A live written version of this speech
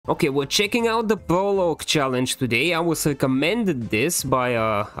Okay, we're checking out the prologue challenge today. I was recommended this by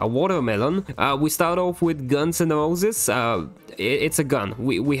a watermelon. We start off with Guns N' Roses. It's a gun.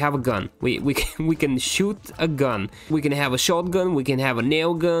 We have a gun. We can shoot a gun. We can have a shotgun. We can have a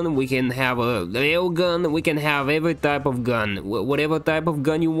nail gun. We can have a rail gun. We can have every type of gun. Whatever type of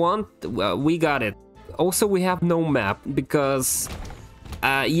gun you want, we got it. Also, we have no map because...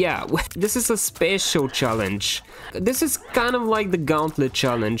 yeah, this is a special challenge. This is kind of like the Gauntlet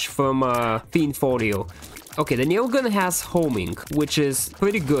challenge from Fiend Folio. Okay, the nail gun has homing, which is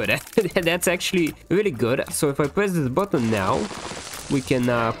pretty good. That's actually really good. So if I press this button now, we can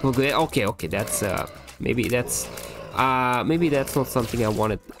progress. Okay, that's maybe that's not something I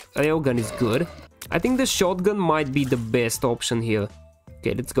wanted. Rail gun is good. I think the shotgun might be the best option here.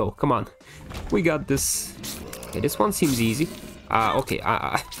 Okay, let's go. Come on, we got this. Okay, this one seems easy. Okay,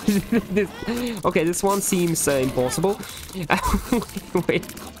 okay, this one seems impossible. Wait.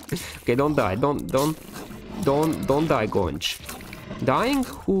 Okay, don't die. Don't die, Gorange. Dying?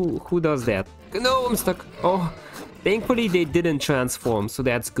 Who does that? No, I'm stuck. Oh, thankfully they didn't transform, so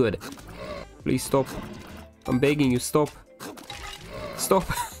that's good. Please stop. I'm begging you, stop. Stop.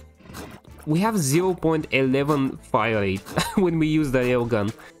 We have 0.11 fire rate when we use the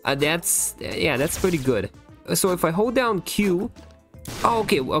railgun. That's pretty good. So if I hold down Q, oh,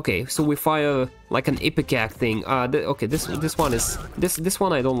 okay, so we fire like an ipecac thing. Okay, this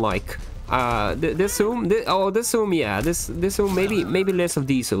one I don't like. This room, this room, yeah, this room, maybe less of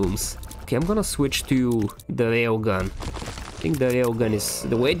these rooms. Okay, I'm gonna switch to the railgun. I think the railgun is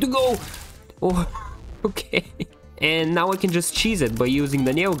the way to go. Oh, okay. And now I can just cheese it by using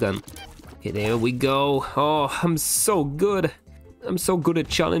the nail gun. Okay, there we go. Oh, I'm so good. I'm so good at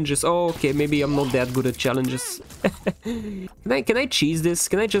challenges. Oh, okay, maybe I'm not that good at challenges. Can I cheese this?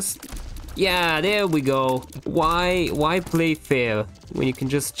 Can I just... Yeah, there we go. Why play fair when you can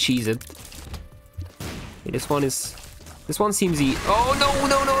just cheese it? Okay, this one seems easy. Oh, no.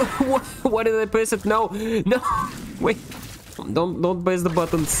 Why did I press it? No. Wait. Don't press the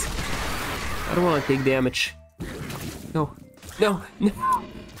buttons. I don't want to take damage. No.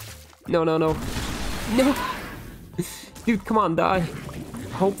 Dude, come on, die.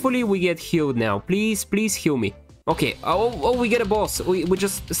 Hopefully we get healed now. Please heal me. Okay. Oh, we get a boss. We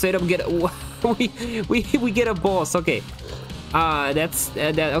just straight up get we get a boss. Okay. That's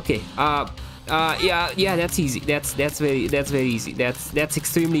that. Okay. Yeah, that's easy. That's very easy. That's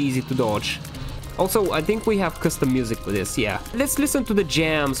extremely easy to dodge. Also, I think we have custom music for this. Yeah. Let's listen to the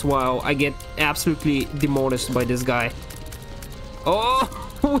jams while I get absolutely demolished by this guy. Oh.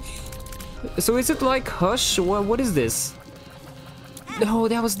 So is it like Hush? What is this? No,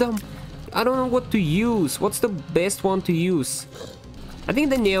 that was dumb. I don't know what to use. What's the best one to use? I think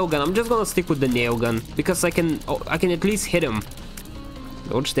the nail gun. I'm just gonna stick with the nail gun because I can at least hit him.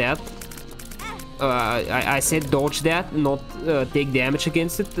 Dodge that. I said dodge that, not take damage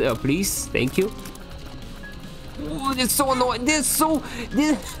against it. Please, thank you. Oh, it's so annoying.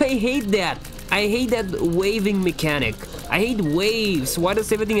 I hate that. I hate that waving mechanic. I hate waves. Why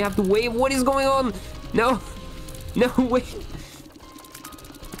does everything have to wave? What is going on? No, wait.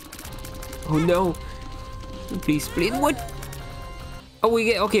 Oh no! Please, what? Oh, we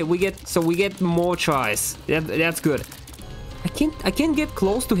get more tries. That's good. I can't get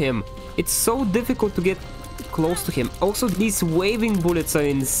close to him. It's so difficult to get close to him. Also, these waving bullets are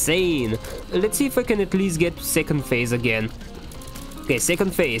insane. Let's see if I can at least get to second phase again. Okay,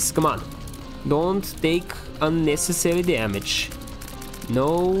 second phase. Come on. Don't take unnecessary damage.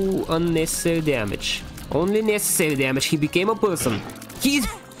 No unnecessary damage. Only necessary damage. He became a person. He's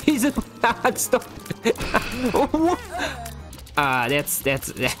a stop.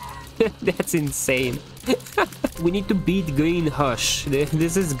 That's insane. We need to beat Green Hush.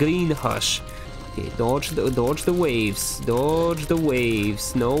 This is Green Hush. Okay, dodge the waves. Dodge the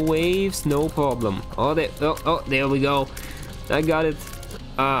waves. No waves, no problem. Oh, there we go. I got it.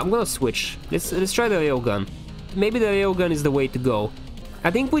 I'm gonna switch. Let's try the railgun. Maybe the railgun is the way to go. I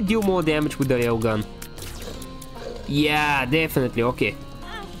think we do more damage with the railgun. Yeah, definitely. Okay.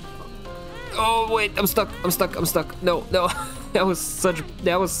 Oh wait, I'm stuck. No. that was such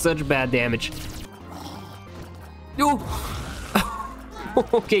bad damage. No.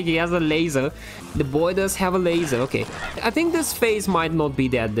 Okay, he has a laser. The boy does have a laser. Okay. I think this phase might not be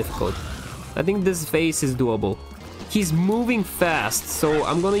that difficult. I think this phase is doable. He's moving fast, so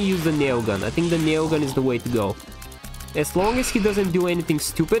I'm gonna use the nail gun. I think the nail gun is the way to go. As long as he doesn't do anything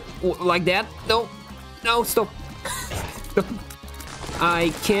stupid like that. No, stop.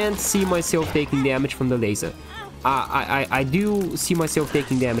 I can't see myself taking damage from the laser. I do see myself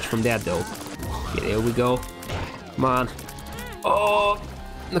taking damage from that though. Okay, there we go. Come on. Oh,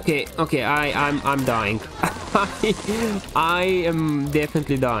 Okay, okay, I'm dying. I am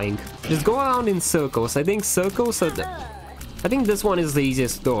definitely dying. Just go around in circles. I think circles are I think this one is the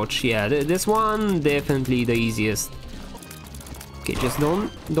easiest dodge. Yeah, this one definitely the easiest. Okay, just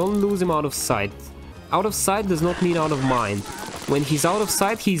don't lose him out of sight. Out of sight does not mean out of mind. When he's out of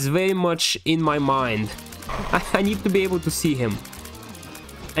sight, he's very much in my mind. I need to be able to see him.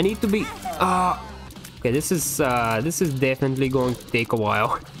 I need to be okay, this is definitely going to take a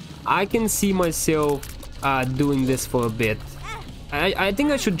while. I can see myself doing this for a bit. I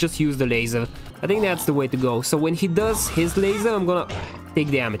think I should just use the laser. I think that's the way to go. So when he does his laser, I'm gonna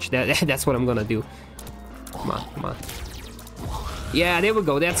take damage. That's what I'm gonna do. Come on, come on. Yeah, there we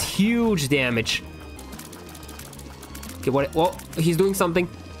go. That's huge damage. Okay, what? Oh, he's doing something.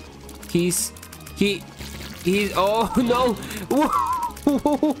 He's. Oh no!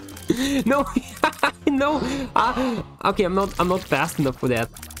 No, no. Okay, I'm not fast enough for that.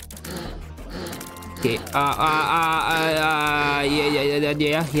 Okay.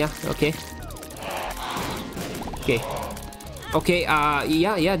 Yeah. Okay. Okay. Okay.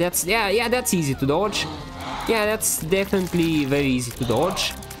 Yeah. That's easy to dodge. Yeah, that's definitely very easy to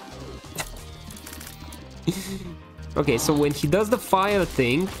dodge. Okay, so when he does the fire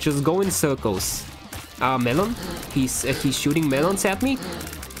thing, just go in circles. Melon. He's shooting melons at me.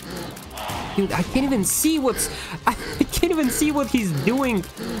 Dude, I can't even see what's... I can't even see what he's doing.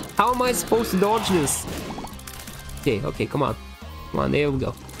 How am I supposed to dodge this? Okay, come on. Come on, there we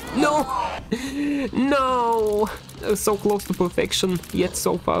go. No! No! I was so close to perfection, yet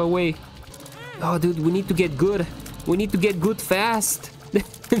so far away. Oh, dude, we need to get good. We need to get good fast.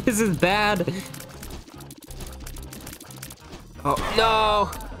 This is bad. Oh, no!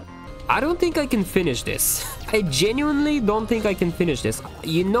 I don't think I can finish this. I genuinely don't think I can finish this.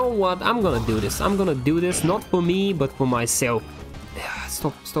 You know what? I'm gonna do this. I'm gonna do this, not for me, but for myself.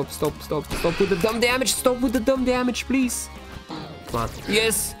 Stop with the dumb damage. Stop with the dumb damage, please. Come on.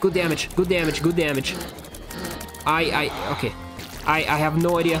 Yes, good damage. Okay. I have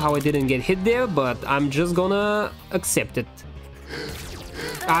no idea how I didn't get hit there, but I'm just gonna accept it.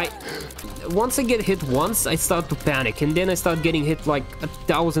 Once I get hit once, I start to panic, and then I start getting hit like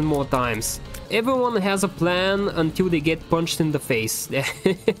 1,000 more times. Everyone has a plan until they get punched in the face.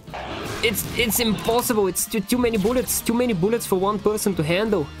 It's impossible. It's too many bullets. Too many bullets for one person to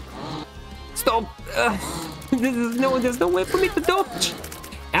handle. Stop. There's no way for me to dodge.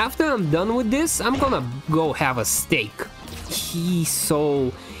 After I'm done with this, I'm gonna go have a steak.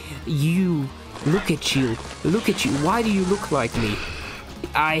 You. Look at you. Why do you look like me?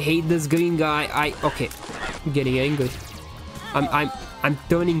 I hate this green guy. Okay. I'm getting angry. I'm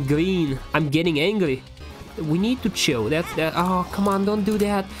turning green. I'm getting angry. We need to chill. Oh, come on, don't do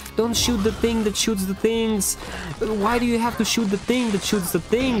that. Don't shoot the thing that shoots the things. Why do you have to shoot the thing that shoots the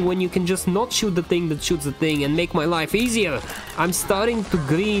thing when you can just not shoot the thing that shoots the thing and make my life easier? I'm starting to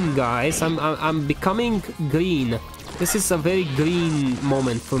green, guys. I'm becoming green. This is a very green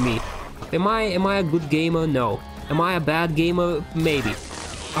moment for me. Am I a good gamer? No. Am I a bad gamer? Maybe.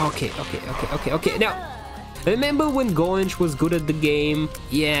 Okay. Now, remember when Gorange was good at the game?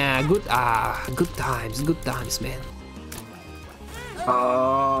 Yeah, good times, man.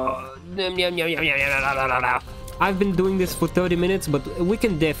 I've been doing this for 30 minutes, but we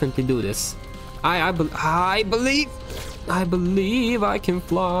can definitely do this. I believe I can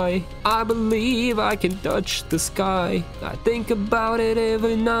fly. I believe I can touch the sky. I think about it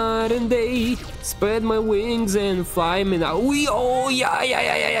every night and day. Spread my wings and fly me now. Oh,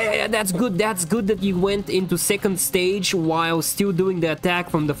 yeah. That's good. That's good that you went into second stage while still doing the attack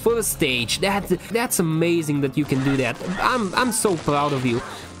from the first stage. That's amazing that you can do that. I'm so proud of you.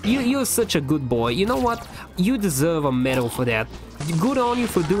 You're such a good boy. You know what? You deserve a medal for that. Good on you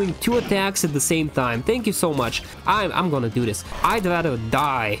for doing 2 attacks at the same time. Thank you so much. I'm gonna do this. I'd rather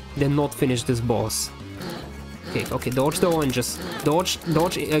die than not finish this boss. Okay, dodge the oranges. Dodge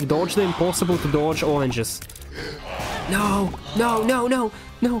the impossible to dodge oranges. No,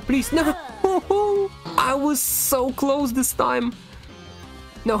 please, no. I was so close this time.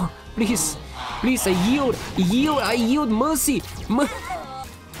 No, please, I yield, mercy.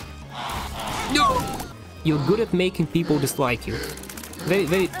 No! You're good at making people dislike you.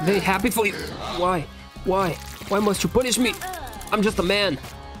 Very happy for you. Why? Why must you punish me? I'm just a man.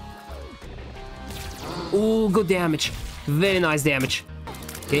 Ooh, good damage. Very nice damage.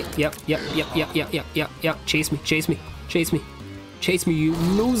 Okay, yep. Chase me, you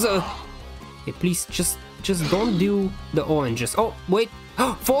loser. Okay, please, just don't do the oranges. Oh, wait.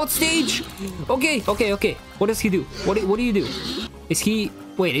 4th stage! Okay. What does he do? What do you do? Is he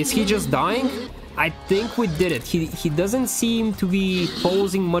just dying? I think we did it. He doesn't seem to be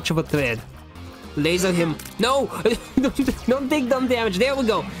posing much of a threat. Laser him. No! Don't take dumb damage. There we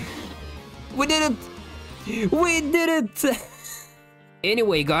go. We did it. We did it.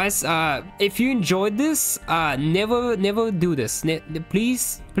 Anyway, guys, if you enjoyed this, never do this.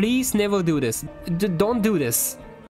 Please never do this. Don't do this.